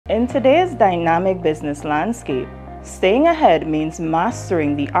In today's dynamic business landscape, staying ahead means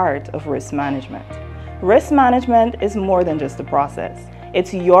mastering the art of risk management. Risk management is more than just a process.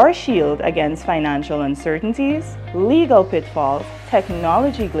 It's your shield against financial uncertainties, legal pitfalls,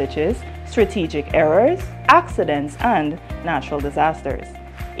 technology glitches, strategic errors, accidents, and natural disasters.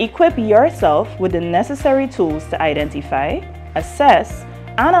 Equip yourself with the necessary tools to identify, assess,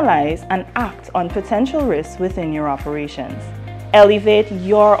 analyze, and act on potential risks within your operations. Elevate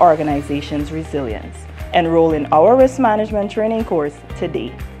your organization's resilience. Enroll in our risk management training course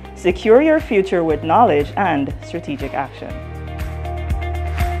today. Secure your future with knowledge and strategic action.